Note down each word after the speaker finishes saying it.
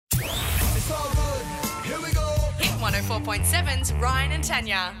104.7's Ryan and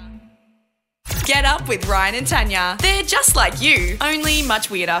Tanya. Get up with Ryan and Tanya. They're just like you, only much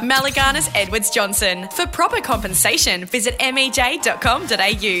weirder. Malagana's Edwards Johnson. For proper compensation, visit mej.com.au.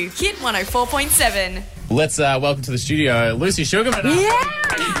 Hit 104.7. Let's welcome to the studio Lucy Sugerman. Yeah!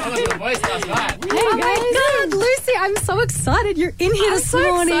 The voice last night. Oh my God, Lucy, I'm so excited you're in here this morning.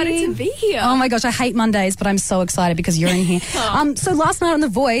 I'm so excited to be here. Oh my gosh, I hate Mondays, but I'm so excited because you're in here. So last night on The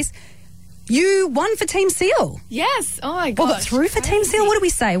Voice, you won for Team Seal. Yes. Oh my gosh. Well, got through for Team Seal? What do we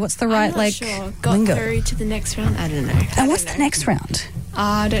say? What's the right, I'm not sure. Got lingo? through to the next round? I don't know. And what's the next round?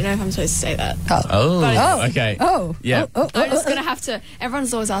 I don't know if I'm supposed to say that. Okay. Yeah. I'm just going to have to...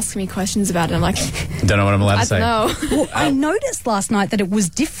 Everyone's always asking me questions about it. I'm like... Don't know what I'm allowed to I say. don't know. Well, I noticed last night that it was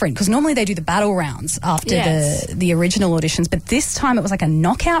different because normally they do the battle rounds after the original auditions, but this time it was like a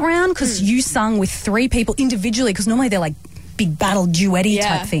knockout round because you sung with three people individually because normally they're like big battle duetty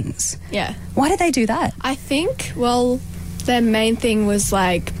type things. Yeah. Why did they do that? I think, well, their main thing was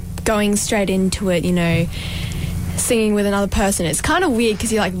like going straight into it, you know, singing with another person. It's kind of weird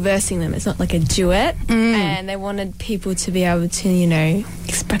because you're like versing them. It's not like a duet. And they wanted people to be able to, you know,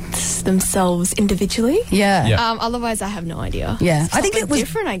 express themselves individually. Yeah. Otherwise, I have no idea. Yeah. I think Something it was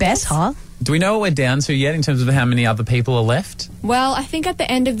different, I guess. better. Do we know what we're down to yet in terms of how many other people are left? Well, I think at the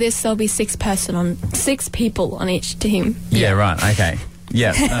end of this, there'll be six people on each team. Yeah, right. Okay.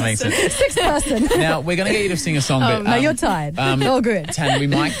 Yeah, that makes sense. Sixth person. Now, we're going to get you to sing a song. but, No, you're tired. All good. Tan, we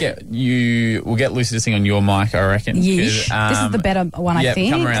might get you... We'll get Lucy to sing on your mic, I reckon. Yeesh. This is the better one, I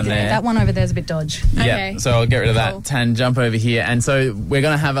think. Come around there. That one over there is a bit dodge. Yeah, Okay. so I'll get rid of that. Cool. Tan, jump over here. And so we're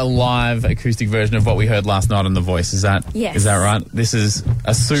going to have a live acoustic version of what we heard last night on The Voice. Is that right? This is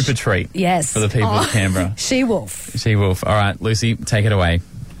a super treat Yes. for the people of Canberra. She-wolf. She-wolf. All right, Lucy, take it away.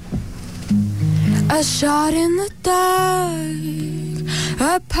 A shot in the dark,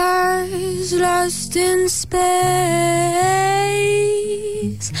 a purse lost in space.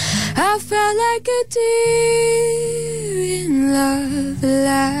 I felt like a deer in love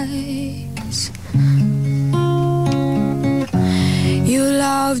lights. You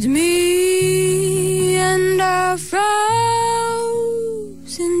loved me and I froze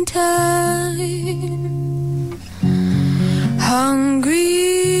in time,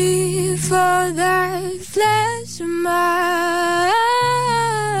 hungry for that flesh of mine,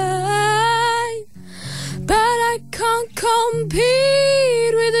 but I can't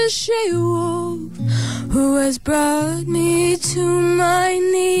compete with a she-wolf who has brought me to my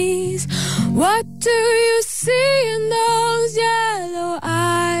knees. What do you see in those yellow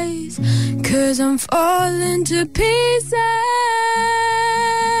eyes? 'Cause I'm falling to pieces.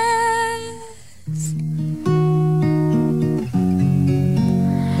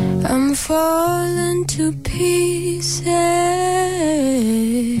 I'm falling to pieces.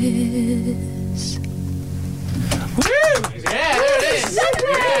 Yeah, there it is.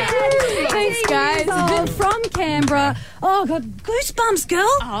 Thanks, guys. Oh, from Canberra. Oh, God, goosebumps, girl.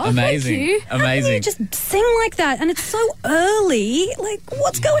 Oh, Amazing. Thank you. Amazing. You just sing like that, and it's so early. Like,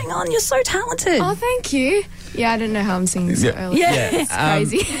 what's going on? You're so talented. Oh, thank you. Yeah, I don't know how I'm singing so early. Yeah. It's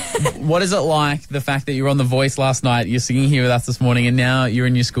crazy. What is it like, the fact that you were on The Voice last night, you're singing here with us this morning, and now you're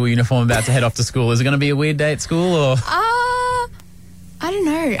in your school uniform about to head off to school? Is it going to be a weird day at school, or...? I don't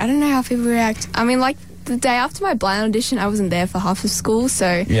know. I don't know how people react. I mean, like, the day after my blind audition, I wasn't there for half of school, so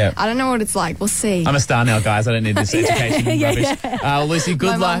I don't know what it's like. We'll see. I'm a star now, guys. I don't need this education rubbish. Lucy,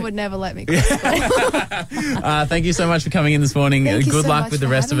 good my luck. mum would never let me go to school. Thank you so much for coming in this morning. Thank you Good so luck much with the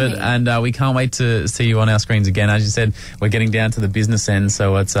for rest of it, having me. and we can't wait to see you on our screens again. As you said, we're getting down to the business end,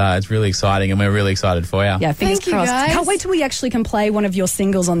 so it's really exciting, and we're really excited for you. Yeah, fingers Thank you, crossed. guys. Can't wait till we actually can play one of your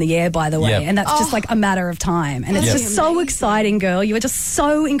singles on the air, by the way. Yep. And that's just like a matter of time. And it's That'd just be so amazing. exciting, girl. You are just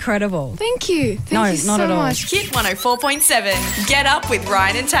so incredible. Thank you. Thank No, you not so at all. much. Hit 104.7. Get up with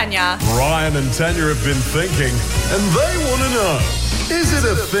Ryan and Tanya. Ryan and Tanya have been thinking, and they want to know, is it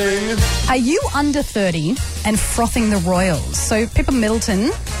a thing? Are you under 30 and frothing the royals? So Pippa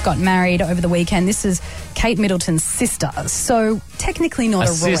Middleton got married over the weekend. This is Kate Middleton's sister. So technically not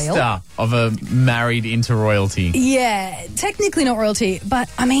a royal. Sister of a married into royalty. Yeah, technically not royalty, but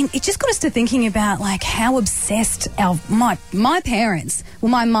I mean, it just got us to thinking about like how obsessed my parents,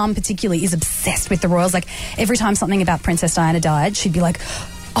 well, my mum particularly, is obsessed with the royals. Like every time something about Princess Diana died, she'd be like,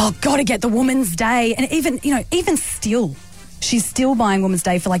 "Oh, gotta get the Woman's Day," and even still, she's still buying Woman's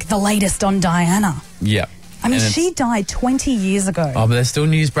Day for like the latest on Diana. Yeah. I mean, And she died 20 years ago. Oh, but there's still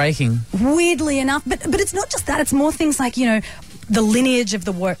news breaking. Weirdly enough, but it's not just that. It's more things like, the lineage of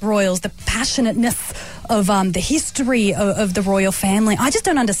the royals, the passionateness of the history of the royal family. I just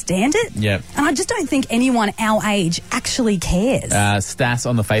don't understand it. Yeah. And I just don't think anyone our age actually cares. Stas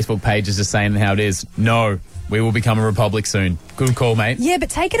on the Facebook page is just saying how it is. No, we will become a republic soon. Good call, mate. Yeah, but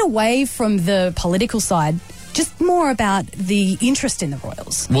take it away from the political side. Just more about the interest in the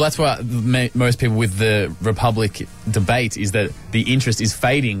royals. Well, that's what most people with the Republic debate is, that the interest is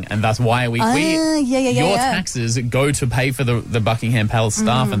fading, and that's why your taxes go to pay for the Buckingham Palace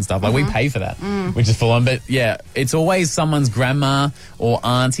staff and stuff. Like, we pay for that, which is full on. But, yeah, it's always someone's grandma or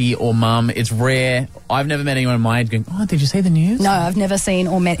auntie or mum. It's rare. I've never met anyone in my age going, oh, did you see the news? No, I've never seen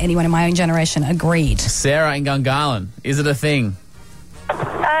or met anyone in my own generation. Agreed. Sarah in Gungahlin, is it a thing?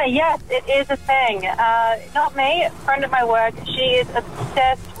 Yes, it is a thing. Not me, a friend of my work. She is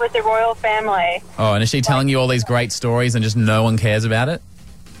obsessed with the royal family. Oh, and is she telling you all these great stories and just no one cares about it?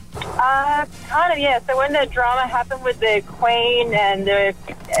 Kind of, yeah. So when the drama happened with the Queen and the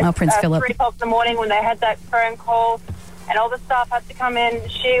Prince Philip, 3 o'clock in the morning when they had that phone call and all the staff had to come in,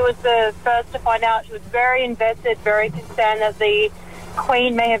 she was the first to find out. She was very invested, very concerned that the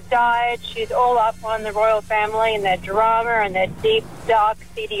Queen may have died. She's all up on the royal family and their drama and their deep, dark,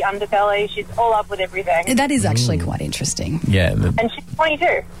 seedy underbelly. She's all up with everything. that is actually quite interesting. Yeah. And she's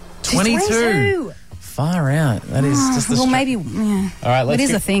 22. 22. Far out. That is just the... Well, maybe, yeah. All right, it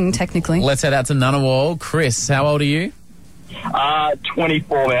is a thing, technically. Let's head out to Ngunnawal. Chris, how old are you?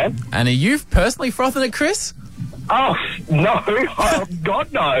 24, man. And are you personally frothing at Chris? Oh, no. Oh,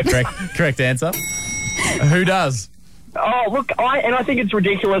 God, no. Correct answer. Who does? Oh, look, I think it's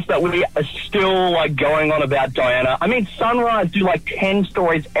ridiculous that we are still, going on about Diana. I mean, Sunrise do, 10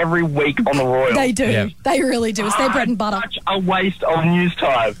 stories every week on the Royals. They do. Yeah. They really do. It's their bread and butter. Such a waste of news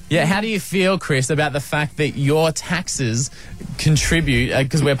time. Yeah, how do you feel, Chris, about the fact that your taxes contribute,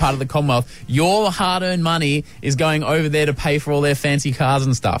 because we're part of the Commonwealth, your hard-earned money is going over there to pay for all their fancy cars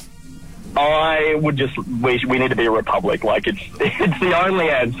and stuff? I would just wish we need to be a republic. It's the only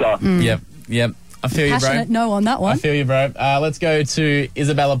answer. Yep. I feel you, bro. Passionate no on that one. I feel you, bro. Let's go to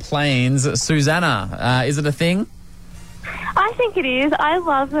Isabella Plains. Susanna, is it a thing? I think it is. I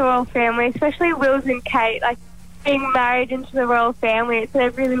love the royal family, especially Wills and Kate. Being married into the royal family, it's what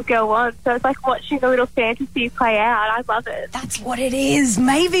every little girl wants. So it's like watching a little fantasy play out. I love it. That's what it is.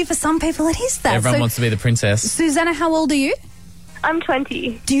 Maybe for some people it is that. Everyone wants to be the princess. Susanna, how old are you? I'm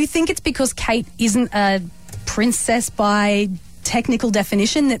 20. Do you think it's because Kate isn't a princess by technical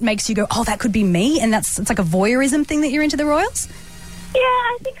definition that makes you go, oh, that could be me, and it's like a voyeurism thing that you're into the royals? Yeah,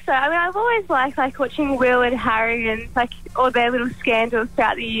 I think so. I mean, I've always liked watching Will and Harry and all their little scandals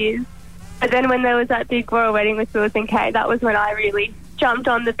throughout the years. But then when there was that big royal wedding with Wills and Kate, that was when I really jumped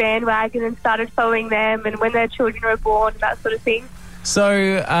on the bandwagon and started following them, and when their children were born and that sort of thing.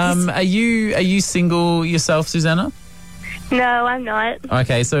 So, are you single yourself, Susanna? No, I'm not.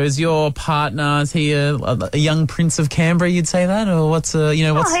 Okay, so is your partner, is he a young Prince of Canberra, you'd say that? Or what's... Oh, in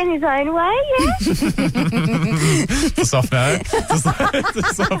his own way, yeah. It's a soft no. It's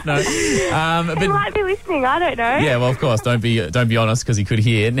a soft no. He might be listening, I don't know. Yeah, well, of course, don't be honest, because he could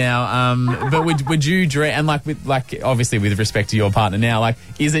hear. Now, but would you dream, and obviously with respect to your partner now,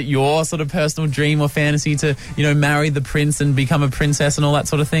 is it your sort of personal dream or fantasy to, marry the prince and become a princess and all that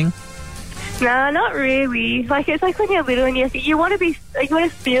sort of thing? No, not really. It's like when you're little and you want to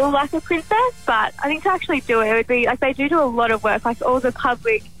feel like a princess, but I think to actually do it would be, they do a lot of work, all the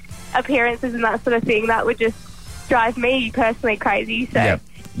public appearances and that sort of thing, that would just drive me personally crazy. So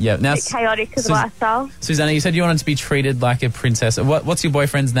yeah. Now, it's chaotic as a lifestyle. Susanna, you said you wanted to be treated like a princess. What's your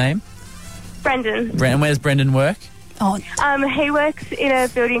boyfriend's name? Brendan. And where does Brendan work? Oh, he works in a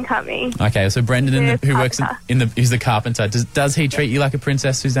building company. Okay, so Brendan, who works he's the carpenter. Does he treat you like a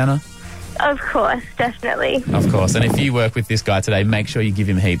princess, Susanna? Of course, definitely. Of course. And if you work with this guy today, make sure you give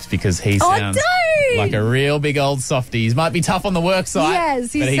him heaps, because he sounds like a real big old softie. He might be tough on the work site,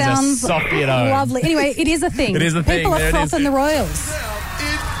 yes, but he's a softie at home. Lovely. Anyway, it is a thing. It is a thing. People There are it frothing is. the royals.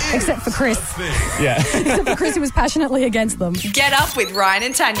 Except for Chris. Yeah. Except for Chris, who was passionately against them. Get up with Ryan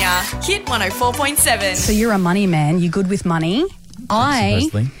and Tanya. Hit 104.7. So you're a money man. You're good with money. I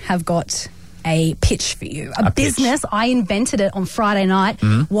Supposedly. have got a pitch for you. A pitch. business. I invented it on Friday night.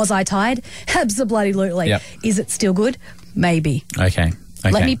 Was I tired? Absolutely. Yep. Is it still good? Maybe. Okay.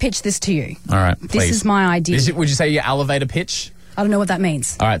 Let me pitch this to you. All right, This please. is my idea. Would you say your elevator pitch? I don't know what that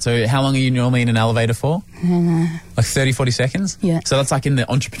means. All right, so how long are you normally in an elevator for? 30, 40 seconds? Yeah. So that's like in the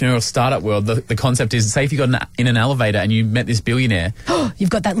entrepreneurial startup world. The concept is, say if you got in an elevator and you met this billionaire. You've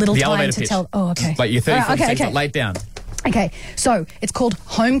got that little The time elevator to pitch. tell. Oh, okay. Like you're 30, All right, 40 seconds, okay. lay it down. Okay, so it's called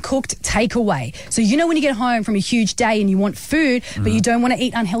home cooked takeaway. So when you get home from a huge day and you want food, but you don't want to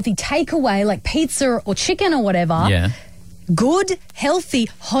eat unhealthy takeaway like pizza or chicken or whatever. Yeah. good, healthy,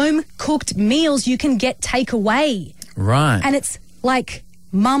 home-cooked meals you can get takeaway. Right. And it's like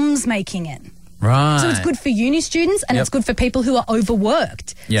mum's making it. Right. So it's good for uni students and it's good for people who are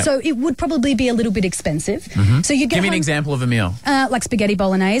overworked. Yep. So it would probably be a little bit expensive. So you get Give me an example of a meal. like spaghetti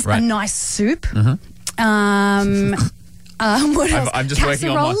bolognese, Right. a nice soup. What else? I'm just working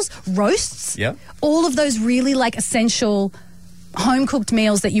on my- casseroles, roasts. Yep. All of those really like essential home-cooked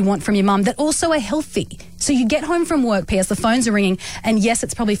meals that you want from your mum that also are healthy. So you get home from work, P.S., the phones are ringing, and yes,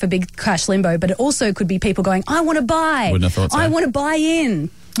 it's probably for big cash limbo, but it also could be people going, I want to buy. Wouldn't have thought so. I want to buy in.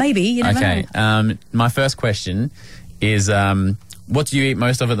 Maybe, you never know. Okay. My first question is, what do you eat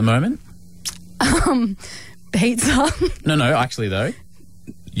most of at the moment? Pizza. No, actually though.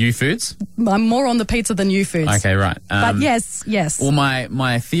 You foods? I'm more on the pizza than you foods. Okay, right. But yes. Well,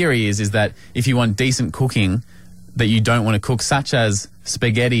 my theory is that if you want decent cooking that you don't want to cook, such as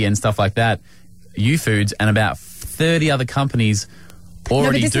spaghetti and stuff like that, you foods and about 30 other companies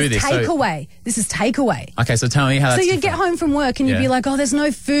already do this. Takeaway. This is takeaway. Okay, so tell me how that's So you'd get home from work and you'd be like, oh, there's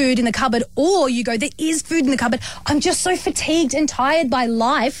no food in the cupboard. Or you go, there is food in the cupboard. I'm just so fatigued and tired by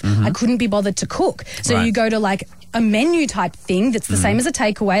life, I couldn't be bothered to cook. So Right. you go to like a menu type thing that's the same as a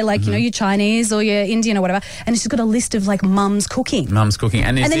takeaway, like, you know, your Chinese or your Indian or whatever. And it's just got a list of like mum's cooking. Mum's cooking.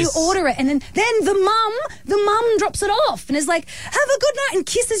 And then you order it, and then the mum drops it off and is like, have a good night, and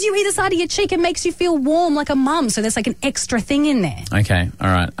kisses you either side of your cheek and makes you feel warm like a mum. So there's like an extra thing in there. Okay, all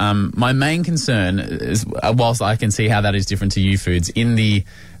right. My main concern is, whilst I can see how that is different to you foods,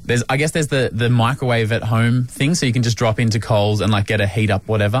 there's the microwave at home thing, so you can just drop into Coles and like get a heat up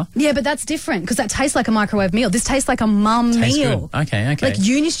whatever. Yeah, but that's different because that tastes like a microwave meal. This tastes like a mum meal. Good. Okay. Like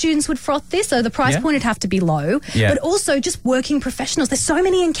uni students would froth this, so the price point would have to be low. Yeah. But also just working professionals. There's so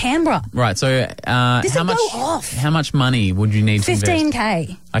many in Canberra. Right. So This how would much? go off. How much money would you need to invest?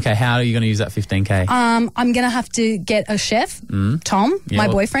 15K. Okay. How are you going to use that 15K? I'm going to have to get a chef, Tom, my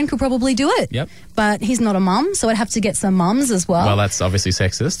boyfriend, could probably do it. Yep. But he's not a mum, so I'd have to get some mums as well. Well, that's obviously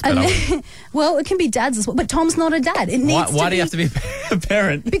sexist. But well, it can be dads as well. But Tom's not a dad. It needs why do you have to be a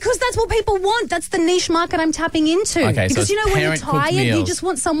parent? Because that's what people want. That's the niche market I'm tapping into. Okay, because so you know when you're parent-cooked tired, you meals. just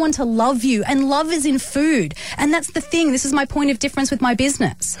want someone to love you, and love is in food. And that's the thing. This is my point of difference with my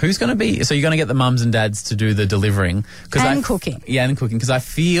business. Who's going to be? So you're going to get the mums and dads to do the delivering And cooking. Yeah, and cooking. Because I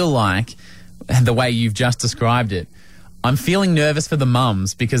feel like the way you've just described it, I'm feeling nervous for the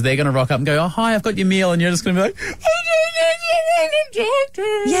mums because they're going to rock up and go, oh, hi, I've got your meal. And you're just going to be like,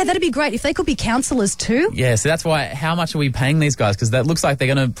 Yeah, that'd be great if they could be counsellors too. yeah, so that's why, how much are we paying these guys? Because that looks like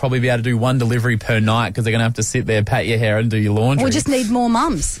they're going to probably be able to do one delivery per night because they're going to have to sit there, pat your hair and do your laundry. We just need more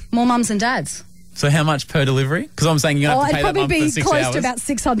mums and dads. So how much per delivery? Because I'm saying you're going to have to pay that it'd mum probably for be 6 close hours to about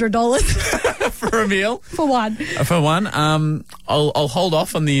 $600 for a meal. for one. For one, I'll hold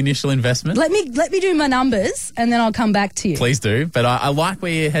off on the initial investment. Let me do my numbers and then I'll come back to you. Please do. But I like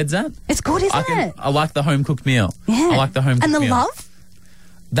where your head's at. It's good, isn't it? I like the home cooked meal. Yeah. I like the home cooked meal. And the love?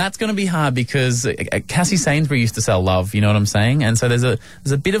 That's going to be hard because Cassie Sainsbury used to sell love, you know what I'm saying? And so there's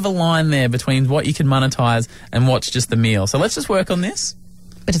a bit of a line there between what you can monetize and what's just the meal. So let's just work on this.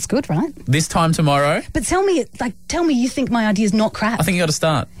 But it's good, right? This time tomorrow. But tell me you think my idea is not crap. I think you got to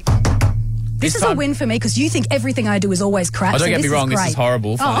start. This is a win for me because you think everything I do is always crap. Oh, don't get me wrong, this is great.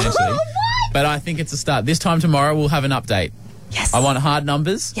 horrible financially. Oh, what? But I think it's a start. This time tomorrow we'll have an update. Yes. I want hard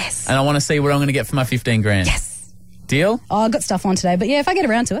numbers. Yes. And I want to see what I'm going to get for my 15 grand. Yes. Deal? Oh, I've got stuff on today, but yeah, if I get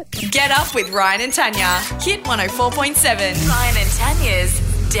around to it. Get up with Ryan and Tanya. Hit 104.7. Ryan and Tanya's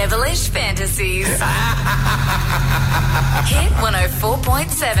devilish fantasies. Hit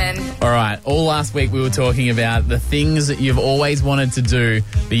 104.7. All right. All last week we were talking about the things that you've always wanted to do,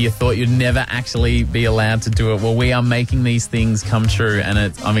 but you thought you'd never actually be allowed to do it. Well, we are making these things come true, and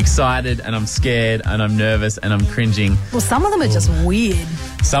I'm excited, and I'm scared, and I'm nervous, and I'm cringing. Well, some of them are just weird.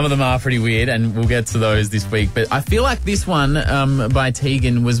 Some of them are pretty weird, and we'll get to those this week. But I feel like this one by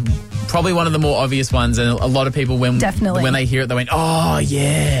Tegan was probably one of the more obvious ones, and a lot of people, when they hear it, they went, oh,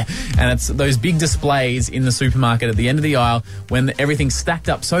 yeah. And it's those big displays in the supermarket at the end of the aisle when everything's stacked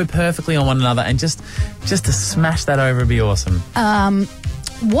up so perfectly on one another, and just to smash that over would be awesome.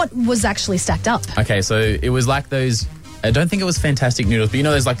 What was actually stacked up? Okay, so it was like those... I don't think it was Fantastic Noodles, but you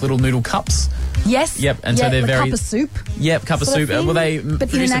know those like little noodle cups? Yes. Yep, and so they're like very... cup of soup? Yep, cup of soup. Well,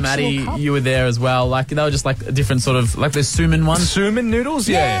 producer Maddie, you were there as well. Like, they were just like a different sort of, like those suman ones. Suman noodles?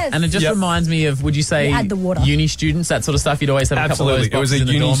 Yeah. Yes. And it just reminds me of, would you say, add the water. uni students, that sort of stuff? You'd always have a couple of those Absolutely. It was boxes a in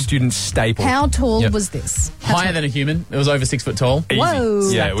the uni dorm. student staple. How tall was this? higher than a human. It was over 6 foot tall. Easy. Whoa.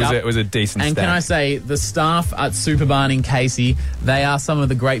 Yeah, it was a decent And stack. can I say, the staff at Superbarn in Casey, they are some of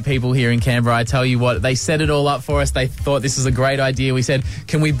the great people here in Canberra. I tell you what, they set it all up for us. They thought this is a great idea. We said,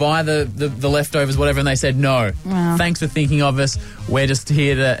 can we buy the leftovers, whatever? And they said, no. Wow. Thanks for thinking of us. We're just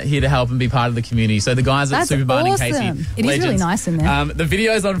here to help and be part of the community. So the guys at That's Superbarn in Casey, awesome. It is really nice in there. The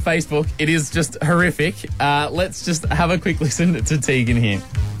video's on Facebook. It is just horrific. Let's just have a quick listen to Tegan here.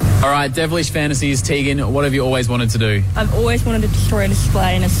 All right, Devilish Fantasies. Tegan, what have you always wanted to do? I've always wanted to destroy a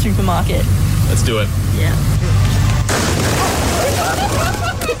display in a supermarket. Let's do it. Yeah.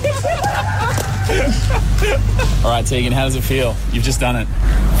 All right, Tegan, how does it feel? You've just done it.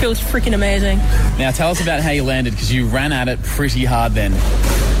 Feels freaking amazing. Now, tell us about how you landed, because you ran at it pretty hard then.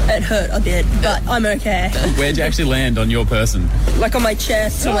 It hurt a bit, but I'm okay. Where'd you actually land on your person? Like on my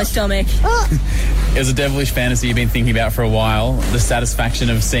chest or my stomach. It was a devilish fantasy you've been thinking about for a while. The satisfaction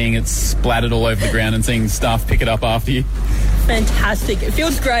of seeing it splattered all over the ground and seeing staff pick it up after you. Fantastic. It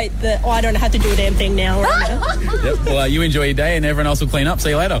feels great that I don't have to do a damn thing now. Yep. Well, you enjoy your day and everyone else will clean up. See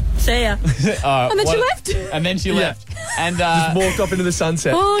you later. See ya. And then she left. And then she left. And just walked off into the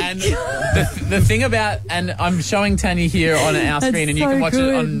sunset. And the thing about, and I'm showing Tanya here on our screen, and you can watch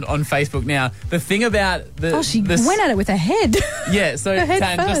it on Facebook now. The thing about she went at it with her head. Yeah, so Her head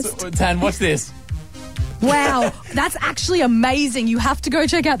Tan, watch this. Wow, that's actually amazing. You have to go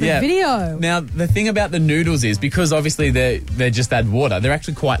check out the video. Now, the thing about the noodles is, because obviously they just add water, they're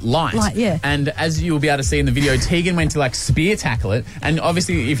actually quite light. Light, yeah. And as you'll be able to see in the video, Tegan went to like spear tackle it. And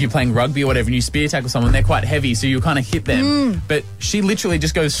obviously if you're playing rugby or whatever and you spear tackle someone, they're quite heavy, so you kind of hit them. But she literally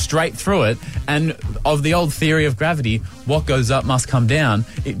just goes straight through it. And of the old theory of gravity, what goes up must come down.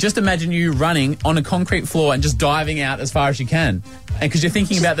 Just imagine you running on a concrete floor and just diving out as far as you can. And because you're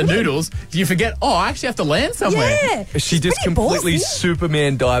thinking about the noodles, you forget, I actually have to land somewhere. Yeah. She just completely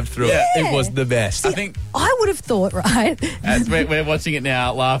Superman dived through it. It was the best. I would have thought, right? As we're watching it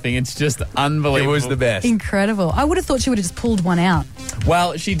now, laughing, it's just unbelievable. It was the best. Incredible. I would have thought she would have just pulled one out.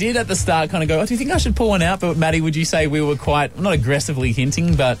 Well, she did at the start kind of go, do you think I should pull one out? But Maddie, would you say we were quite, not aggressively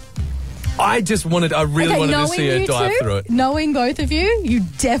hinting, but... I really wanted to see her dive through it. Knowing both of you, you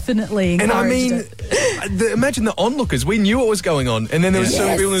definitely encouraged it. Imagine the onlookers. We knew what was going on. And then there was so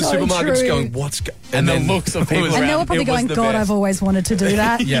many people in the supermarket just going, And the looks of people around. And they were probably going, God, I've always wanted to do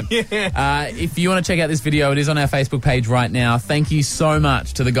that. If you want to check out this video, it is on our Facebook page right now. Thank you so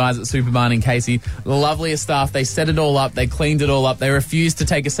much to the guys at Superbarn in Casey. The loveliest staff. They set it all up. They cleaned it all up. They refused to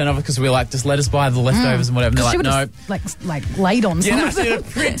take a cent off it because we were like, just let us buy the leftovers and whatever. And they're like, no. Like laid on some of them.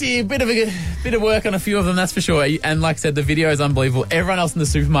 A bit of work on a few of them, that's for sure. And like I said, the video is unbelievable. Everyone else in the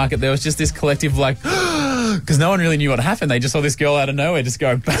supermarket, there was just this collective because no one really knew what happened. They just saw this girl out of nowhere just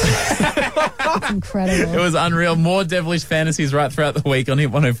go. That's incredible. It was unreal. More devilish fantasies right throughout the week on Hit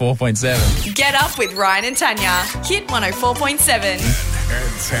 104.7. Get up with Ryan and Tanya. Hit 104.7.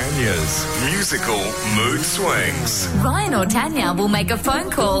 And Tanya's musical mood swings. Ryan or Tanya will make a phone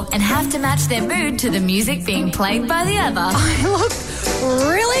call and have to match their mood to the music being played by the other. I look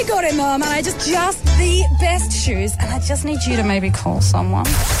really good in them, and I just the best shoes, and I just need you to maybe call someone.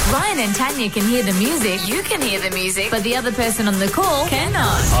 Ryan and Tanya can hear the music, you can hear the music, but the other person on the call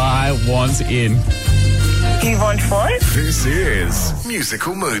cannot. I want in. You want what? This is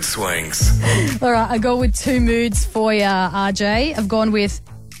Musical Mood Swings. All right, I go with two moods for you, RJ. I've gone with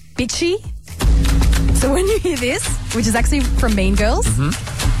bitchy. So when you hear this, which is actually from Mean Girls,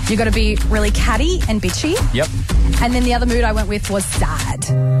 you've got to be really catty and bitchy. Yep. And then the other mood I went with was sad.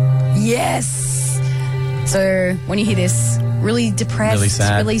 Yes. So when you hear this, really depressed,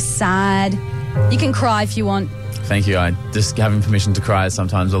 really sad. You can cry if you want. Thank you. I just having permission to cry is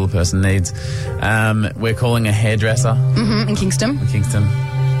sometimes all a person needs. We're calling a hairdresser. In Kingston.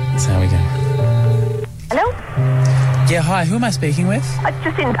 That's how we go. Hello? Yeah, hi. Who am I speaking with?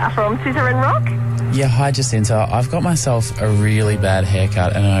 Jacinta from Scissor and Rock. Yeah, hi, Jacinta. I've got myself a really bad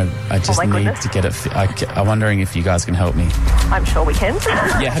haircut and I just need to get it. I'm wondering if you guys can help me. I'm sure we can.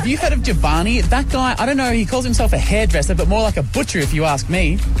 Yeah, have you heard of Giovanni? That guy, I don't know, he calls himself a hairdresser, but more like a butcher if you ask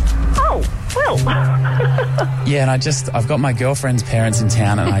me. Oh, well. Yeah, and I've got my girlfriend's parents in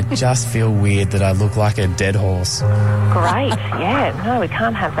town and I just feel weird that I look like a dead horse. Great. Yeah, no, we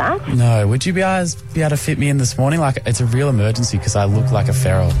can't have that. No, would you be able to fit me in this morning? Like, it's a real emergency because I look like a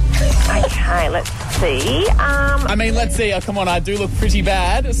feral. Okay, let's see. Let's see. Oh, come on, I do look pretty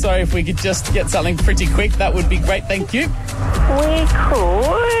bad. So if we could just get something pretty quick, that would be great. Thank you. We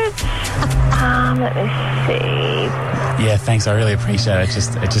could. Let me see. Yeah, thanks. I really appreciate it.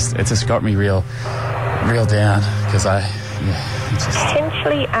 It just got me real down because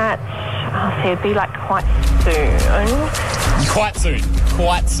Potentially at, it'd be like quite soon. Quite soon.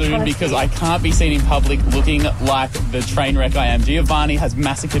 quite soon because I can't be seen in public looking like the train wreck I am. Giovanni has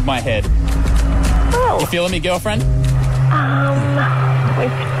massacred my head. Oh. You feeling me, girlfriend? I'm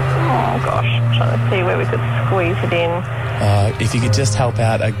trying to see where we could squeeze it in. If you could just help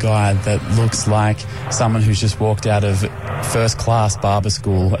out a guy that looks like someone who's just walked out of first-class barber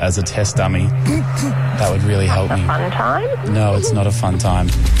school as a test dummy, that would really help me. Fun time? No, it's not a fun time.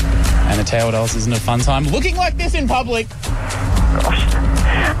 And I tell you what else isn't a fun time? Looking like this in public.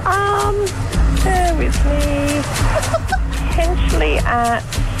 Bear with me. Potentially at,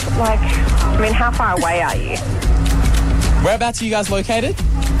 how far away are you? Whereabouts are you guys located?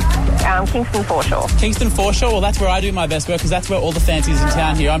 Kingston Foreshore. Kingston Foreshore? Well, that's where I do my best work because that's where all the fancies in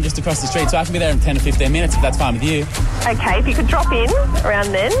town here. I'm just across the street, so I can be there in 10 to 15 minutes if that's fine with you. Okay, if you could drop in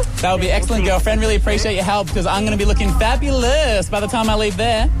around then. That would be excellent, girlfriend. Really appreciate your help because I'm going to be looking fabulous by the time I leave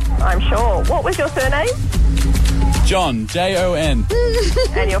there. I'm sure. What was your surname? John, Jon.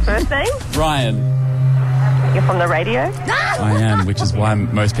 And your first name? Ryan. You're from the radio? I am, which is why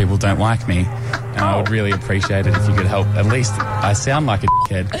most people don't like me. And I would really appreciate it if you could help. At least I sound like a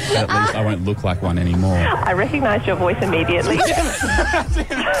dickhead, but at least I won't look like one anymore. I recognised your voice immediately.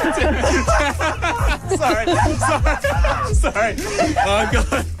 Sorry. Oh,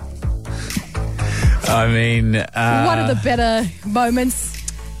 God. I mean... One of the better moments.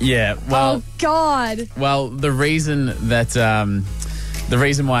 Yeah, well... Oh, God. Well, the reason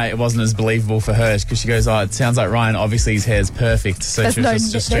why it wasn't as believable for her is because she goes, it sounds like Ryan, obviously his hair's perfect. So there's she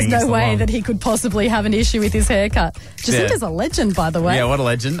was just there's no way along. that he could possibly have an issue with his haircut. Jacinta's a legend, by the way. Yeah, what a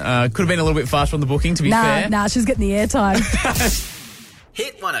legend. Could have been a little bit faster on the booking, to be fair. Nah, she's getting the airtime.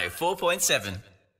 Hit 104.7.